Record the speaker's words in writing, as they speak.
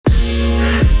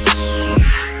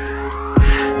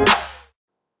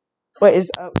What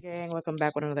is up, gang? Welcome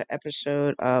back with another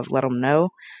episode of Let Them Know.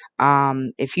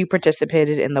 If you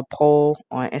participated in the poll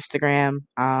on Instagram,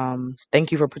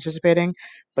 thank you for participating.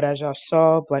 But as y'all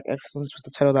saw, Black Excellence was the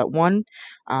title that won.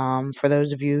 For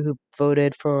those of you who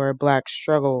voted for Black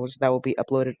Struggles, that will be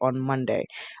uploaded on Monday.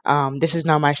 This is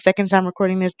now my second time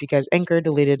recording this because Anchor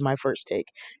deleted my first take.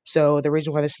 So the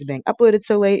reason why this is being uploaded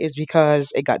so late is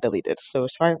because it got deleted. So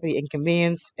sorry for the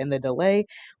inconvenience and the delay,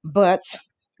 but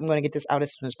I'm going to get this out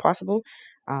as soon as possible.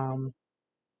 Um,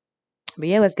 but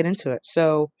yeah, let's get into it.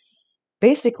 So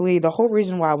basically, the whole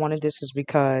reason why I wanted this is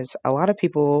because a lot of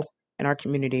people in our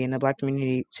community, in the Black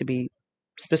community to be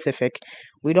specific,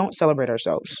 we don't celebrate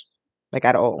ourselves like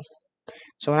at all.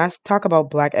 So when I talk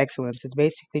about Black excellence, it's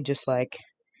basically just like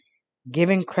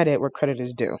giving credit where credit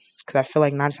is due. Because I feel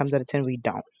like 9 times out of 10 we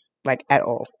don't, like at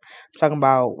all. I'm talking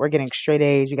about we're getting straight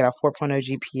A's, we got a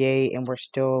 4.0 GPA, and we're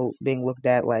still being looked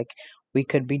at like we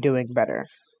could be doing better.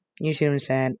 You see what I'm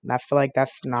saying? And I feel like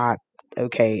that's not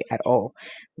okay at all.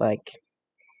 Like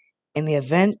in the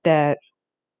event that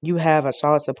you have a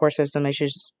solid support system,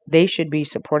 they should be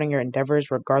supporting your endeavors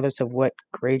regardless of what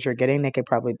grades you're getting. They could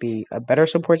probably be a better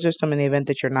support system in the event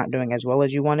that you're not doing as well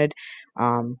as you wanted.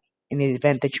 In the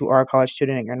event that you are a college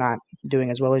student and you're not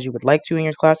doing as well as you would like to in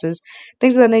your classes,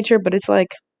 things of that nature. But it's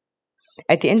like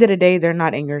at the end of the day, they're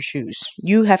not in your shoes.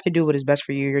 You have to do what is best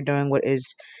for you. You're doing what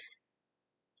is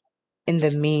in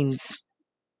the means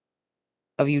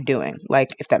of you doing, like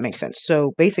if that makes sense.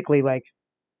 So basically, like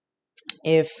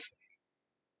if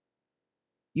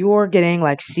you're getting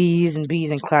like C's and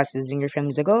B's in classes and your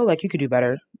family's like, oh, like you could do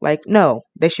better. Like, no,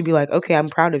 they should be like, okay, I'm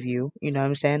proud of you. You know what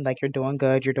I'm saying? Like, you're doing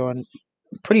good. You're doing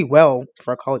pretty well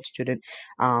for a college student.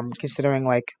 Considering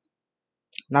like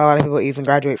not a lot of people even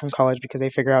graduate from college because they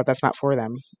figure out that's not for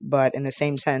them. But in the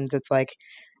same sense, it's like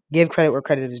give credit where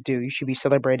credit is due. You should be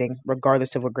celebrating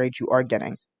regardless of what grade you are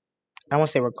getting. I don't want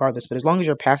to say regardless, but as long as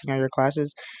you're passing all your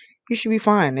classes, you should be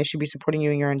fine. They should be supporting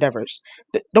you in your endeavors.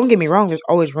 But don't get me wrong, there's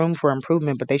always room for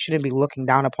improvement, but they shouldn't be looking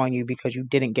down upon you because you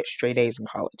didn't get straight A's in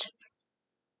college,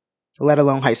 let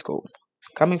alone high school.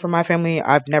 Coming from my family,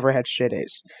 I've never had straight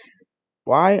A's.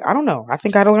 Why? I don't know. I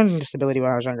think I had a learning disability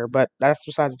when I was younger, but that's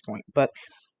besides the point. But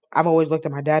I've always looked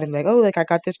at my dad and be like, oh, like I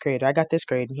got this grade, I got this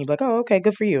grade. And he'd be like, oh, okay,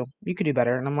 good for you. You could do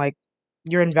better. And I'm like,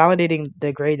 you're invalidating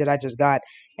the grade that I just got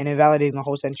and invalidating the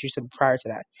whole sentence you said prior to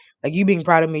that. Like, you being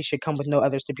proud of me should come with no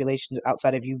other stipulations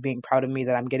outside of you being proud of me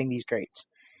that I'm getting these grades.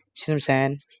 See what I'm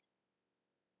saying?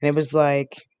 And it was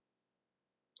like,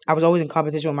 I was always in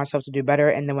competition with myself to do better.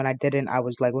 And then when I didn't, I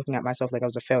was like looking at myself like I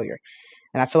was a failure.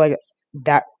 And I feel like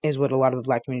that is what a lot of the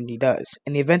Black community does.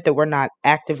 In the event that we're not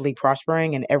actively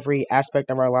prospering in every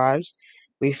aspect of our lives,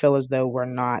 we feel as though we're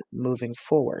not moving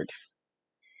forward.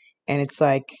 And it's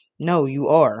like, no, you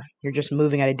are. You're just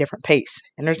moving at a different pace.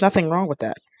 And there's nothing wrong with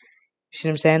that. You see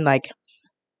what I'm saying? Like,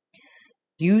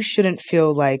 you shouldn't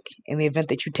feel like in the event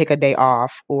that you take a day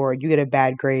off or you get a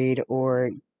bad grade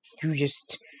or you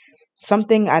just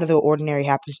something out of the ordinary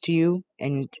happens to you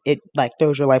and it like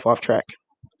throws your life off track,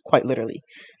 quite literally.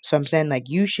 So I'm saying like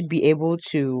you should be able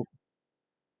to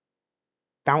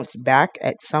bounce back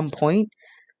at some point,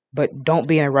 but don't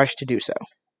be in a rush to do so.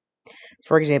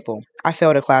 For example, I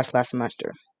failed a class last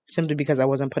semester simply because I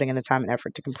wasn't putting in the time and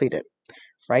effort to complete it.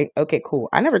 Right? Okay, cool.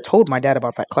 I never told my dad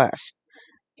about that class.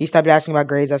 He stopped asking about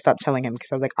grades. I stopped telling him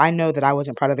because I was like, I know that I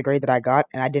wasn't proud of the grade that I got,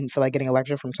 and I didn't feel like getting a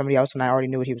lecture from somebody else, and I already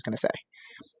knew what he was going to say.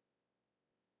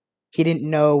 He didn't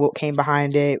know what came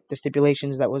behind it, the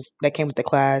stipulations that came with the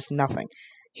class, nothing.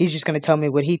 He's just going to tell me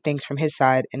what he thinks from his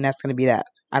side, and that's going to be that.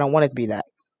 I don't want it to be that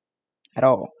at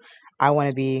all. I want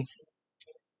to be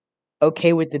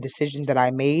okay with the decision that I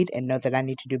made and know that I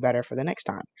need to do better for the next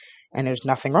time. And there's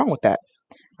nothing wrong with that.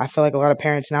 I feel like a lot of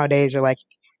parents nowadays are like,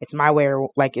 it's my way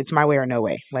or no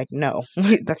way. Like, no,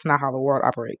 that's not how the world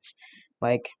operates.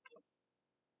 Like,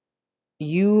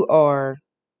 you are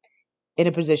in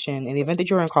a position, in the event that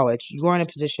you're in college, you are in a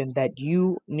position that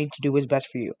you need to do what's best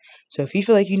for you. So if you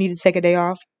feel like you need to take a day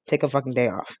off, take a fucking day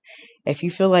off. If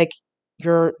you feel like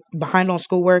you're behind on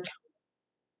schoolwork,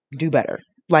 do better.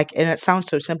 Like, and it sounds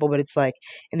so simple, but it's like,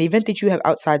 in the event that you have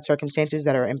outside circumstances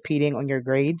that are impeding on your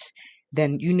grades,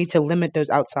 then you need to limit those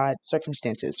outside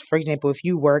circumstances. For example, if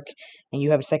you work and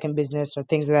you have a second business or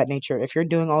things of that nature, if you're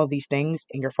doing all of these things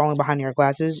and you're falling behind in your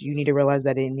classes, you need to realize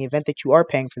that in the event that you are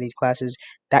paying for these classes,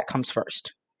 that comes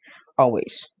first.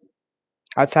 Always.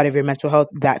 Outside of your mental health,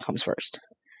 that comes first.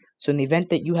 So in the event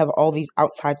that you have all these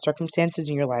outside circumstances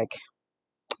and you're like,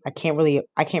 I can't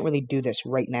really do this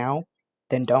right now,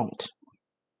 then don't.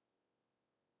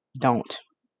 Don't.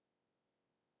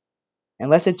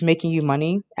 Unless it's making you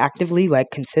money actively, like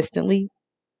consistently,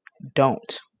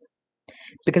 don't.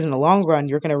 Because in the long run,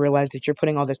 you're going to realize that you're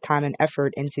putting all this time and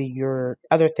effort into your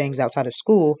other things outside of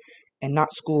school and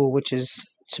not school, which is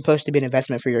supposed to be an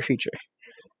investment for your future.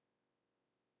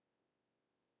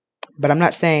 But I'm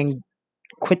not saying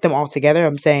quit them altogether.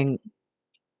 I'm saying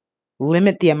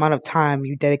limit the amount of time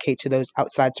you dedicate to those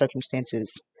outside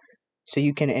circumstances so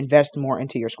you can invest more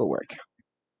into your schoolwork.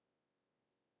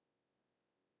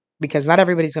 Because not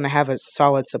everybody's going to have a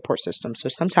solid support system. So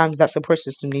sometimes that support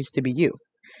system needs to be you.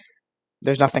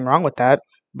 There's nothing wrong with that,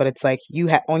 but it's like you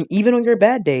have on even on your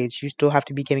bad days, you still have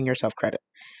to be giving yourself credit.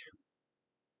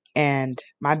 And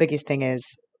my biggest thing is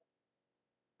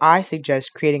I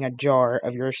suggest creating a jar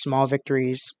of your small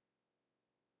victories.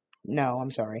 No,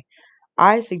 I'm sorry.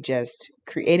 I suggest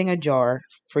creating a jar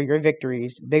for your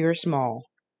victories, big or small,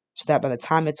 so that by the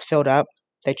time it's filled up,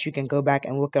 that you can go back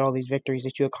and look at all these victories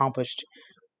that you accomplished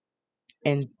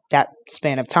in that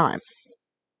span of time.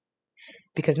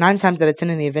 Because 9 times out of 10,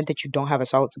 in the event that you don't have a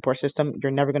solid support system,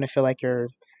 you're never going to feel like you're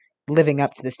living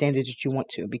up to the standards that you want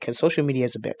to, because social media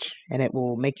is a bitch and it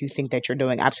will make you think that you're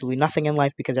doing absolutely nothing in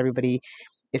life because everybody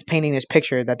is painting this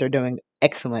picture that they're doing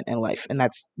excellent in life. And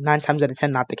that's 9 times out of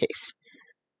 10 not the case.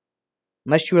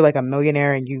 Unless you are like a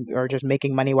millionaire and you are just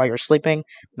making money while you're sleeping,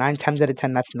 9 times out of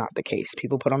 10 that's not the case.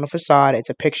 People put on a facade, it's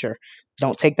a picture.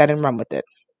 Don't take that and run with it.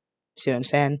 See what I'm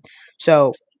saying?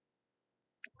 So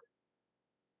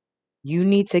you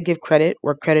need to give credit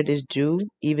where credit is due,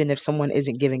 even if someone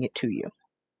isn't giving it to you.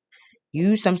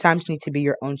 You sometimes need to be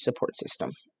your own support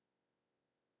system.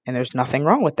 And there's nothing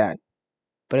wrong with that.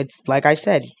 But it's like I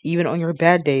said, even on your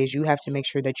bad days, you have to make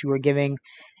sure that you are giving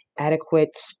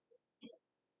adequate,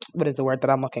 what is the word that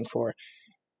I'm looking for?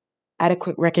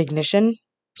 Adequate recognition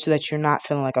so that you're not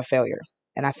feeling like a failure.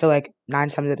 And I feel like 9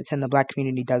 times out of 10, the black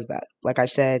community does that. Like I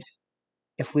said,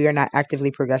 if we are not actively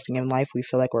progressing in life, we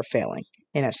feel like we're failing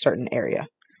in a certain area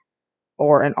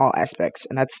or in all aspects.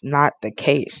 And that's not the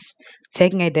case.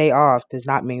 Taking a day off does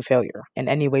not mean failure in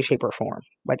any way, shape, or form.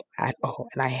 Like at all.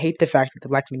 And I hate the fact that the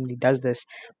black community does this,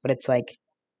 but it's like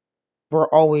we're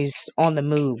always on the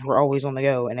move, we're always on the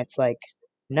go. And it's like,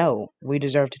 no, we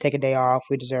deserve to take a day off.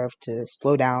 We deserve to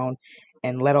slow down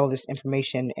and let all this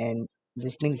information and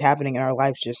these things happening in our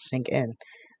lives just sink in.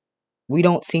 We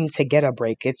don't seem to get a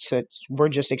break. It's we're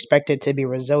just expected to be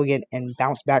resilient and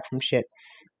bounce back from shit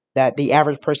that the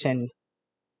average person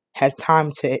has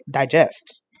time to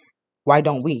digest. Why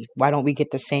don't we? Why don't we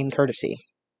get the same courtesy?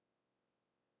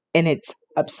 And it's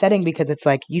upsetting because it's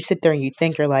like you sit there and you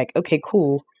think you're like, okay,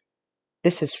 cool,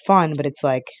 this is fun, but it's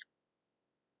like,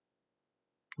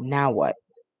 now what?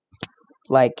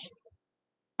 Like,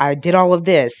 I did all of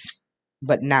this,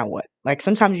 but now what? Like,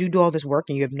 sometimes you do all this work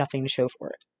and you have nothing to show for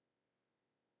it.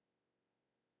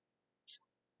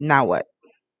 Now what?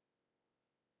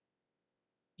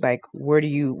 Like, where do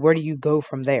you go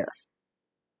from there?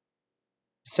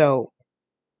 So,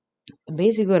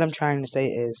 basically what I'm trying to say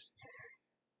is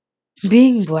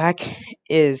being black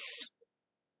is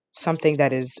something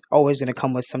that is always going to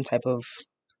come with some type of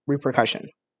repercussion.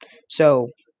 So,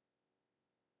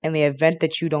 in the event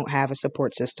that you don't have a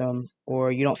support system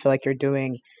or you don't feel like you're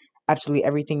doing absolutely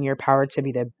everything in your power to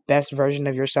be the best version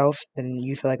of yourself, then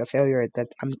you feel like a failure. That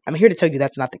I'm here to tell you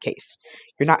that's not the case.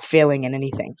 You're not failing in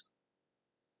anything.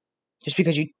 Just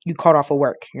because you called off of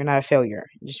work, you're not a failure.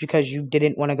 Just because you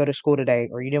didn't want to go to school today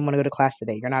or you didn't want to go to class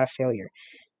today, you're not a failure.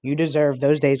 You deserve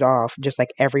those days off just like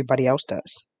everybody else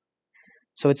does.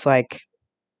 So it's like,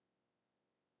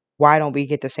 why don't we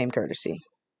get the same courtesy?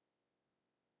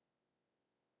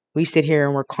 We sit here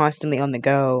and we're constantly on the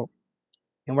go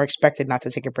and we're expected not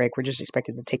to take a break. We're just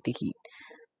expected to take the heat.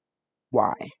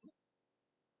 Why?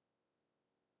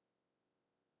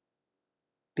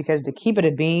 Because to keep it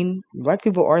a bean, black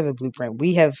people are the blueprint.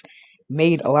 We have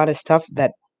made a lot of stuff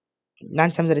that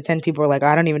 9 times out of 10 people are like,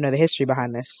 I don't even know the history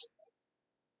behind this.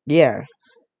 Yeah,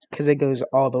 because it goes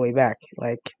all the way back.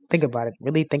 Like, think about it.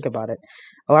 Really think about it.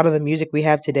 A lot of the music we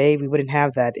have today, we wouldn't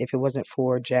have that if it wasn't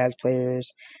for jazz players,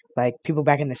 like people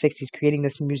back in the 60s creating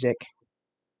this music.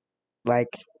 Like,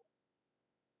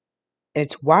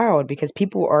 it's wild because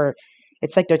people are,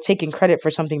 it's like they're taking credit for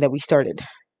something that we started.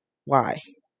 Why?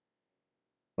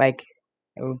 Like,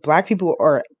 black people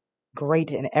are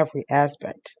great in every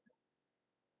aspect.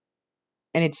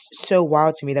 And it's so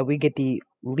wild to me that we get the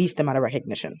least amount of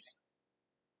recognition.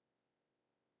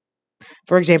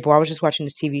 For example, I was just watching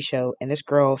this TV show and this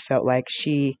girl felt like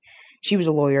she was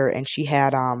a lawyer and she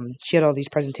had all these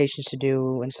presentations to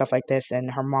do and stuff like this,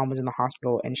 and her mom was in the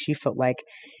hospital and she felt like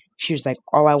she was like,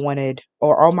 all I wanted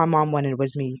or all my mom wanted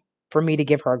was me for me to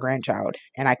give her a grandchild,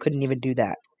 and I couldn't even do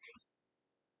that.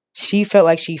 She felt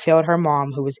like she failed her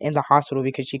mom who was in the hospital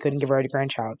because she couldn't give her a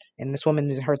grandchild, and this woman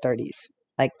is in her 30s.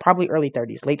 like probably early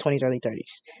 30s, late 20s, early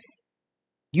 30s.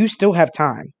 You still have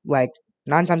time. Like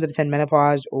 9 times out of 10,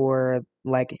 menopause or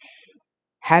like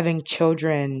having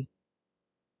children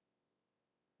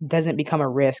doesn't become a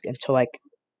risk until like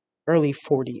early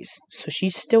 40s. So she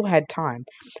still had time,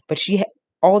 but she had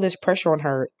all this pressure on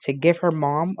her to give her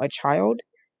mom a child,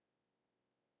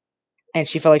 and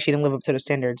she felt like she didn't live up to the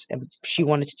standards, and she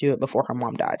wanted to do it before her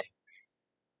mom died.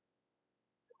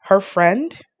 Her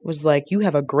friend was like, "You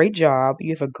have a great job,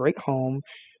 you have a great home,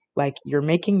 like you're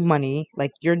making money,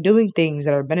 like you're doing things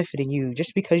that are benefiting you.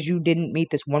 Just because you didn't meet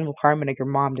this one requirement of your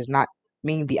mom does not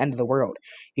mean the end of the world."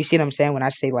 You see what I'm saying when I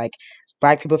say like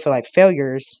black people feel like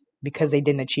failures because they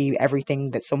didn't achieve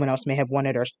everything that someone else may have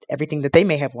wanted or everything that they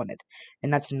may have wanted.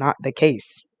 And that's not the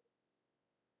case.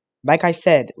 Like I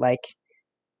said, like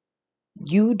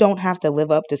you don't have to live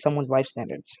up to someone's life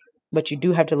standards, but you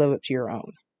do have to live up to your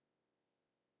own.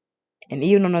 And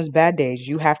even on those bad days,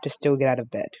 you have to still get out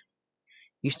of bed.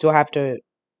 You still have to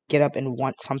get up and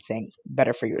want something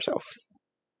better for yourself.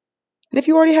 And if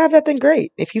you already have that, then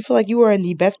great. If you feel like you are in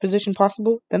the best position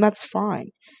possible, then that's fine.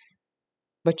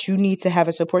 But you need to have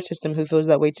a support system who feels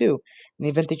that way too. In the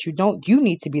event that you don't, you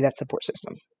need to be that support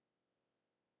system.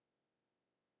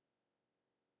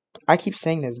 I keep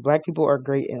saying this. Black people are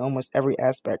great in almost every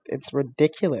aspect. It's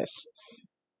ridiculous.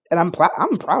 And I'm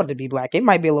proud to be black. It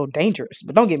might be a little dangerous,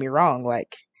 but don't get me wrong,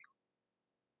 like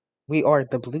we are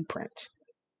the blueprint.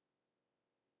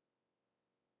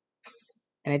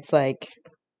 And it's like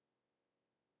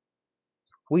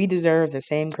we deserve the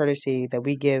same courtesy that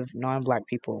we give non-black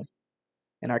people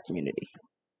in our community.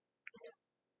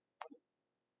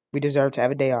 We deserve to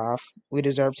have a day off. We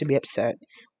deserve to be upset.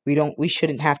 We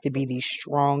shouldn't have to be these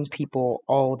strong people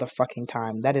all the fucking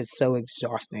time. That is so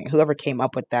exhausting. Whoever came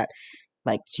up with that,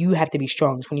 like you have to be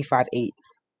strong 25/8.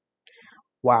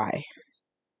 Why?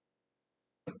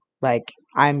 Like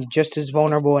I'm just as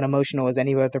vulnerable and emotional as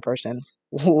any other person.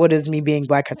 What does me being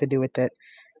black have to do with it?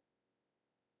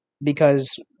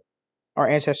 Because our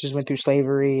ancestors went through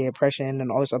slavery, oppression,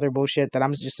 and all this other bullshit that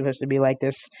I'm just supposed to be like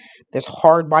this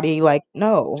hard body, like,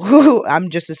 no. I'm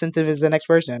just as sensitive as the next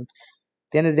person.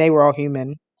 At the end of the day, we're all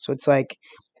human. So it's like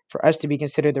for us to be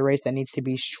considered the race that needs to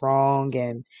be strong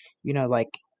and, like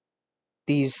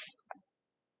these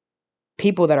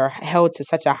people that are held to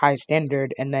such a high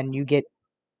standard, and then you get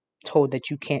told that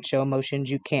you can't show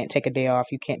emotions, you can't take a day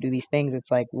off, you can't do these things.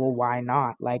 It's like, well, why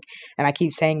not? Like, and I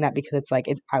keep saying that because it's like,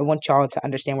 I want y'all to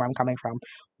understand where I'm coming from.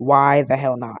 Why the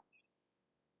hell not?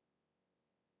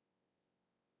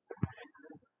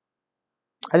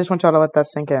 I just want y'all to let that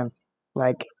sink in.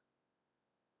 Like,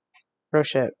 real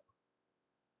shit.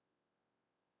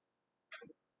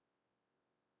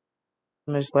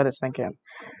 I'm just let it sink in.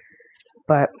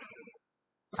 But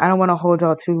I don't want to hold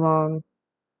y'all too long.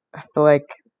 I feel like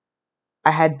I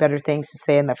had better things to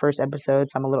say in the first episode,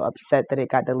 so I'm a little upset that it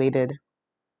got deleted.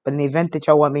 But in the event that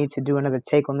y'all want me to do another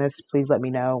take on this, please let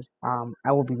me know.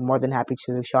 I will be more than happy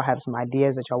to. If y'all have some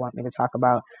ideas that y'all want me to talk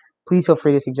about, please feel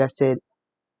free to suggest it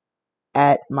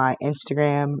at my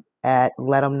Instagram at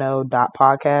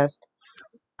letemknow.podcast.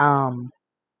 Um,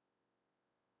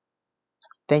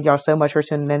 thank y'all so much for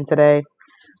tuning in today.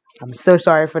 I'm so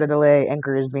sorry for the delay.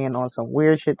 Anchor is being on some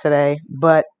weird shit today.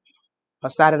 But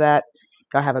aside of that,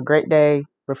 y'all have a great day.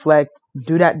 Reflect.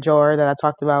 Do that jar that I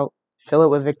talked about. Fill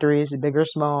it with victories, big or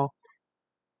small.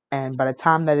 And by the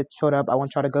time that it's filled up, I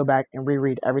want y'all to go back and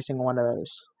reread every single one of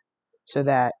those so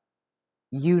that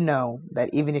you know that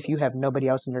even if you have nobody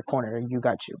else in your corner, you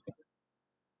got you.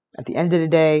 At the end of the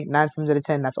day, 9 times out of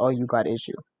 10, that's all you got is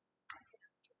you.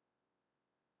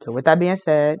 So with that being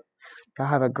said, y'all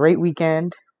have a great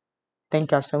weekend.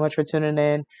 Thank y'all so much for tuning in,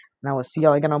 and I will see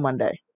y'all again on Monday.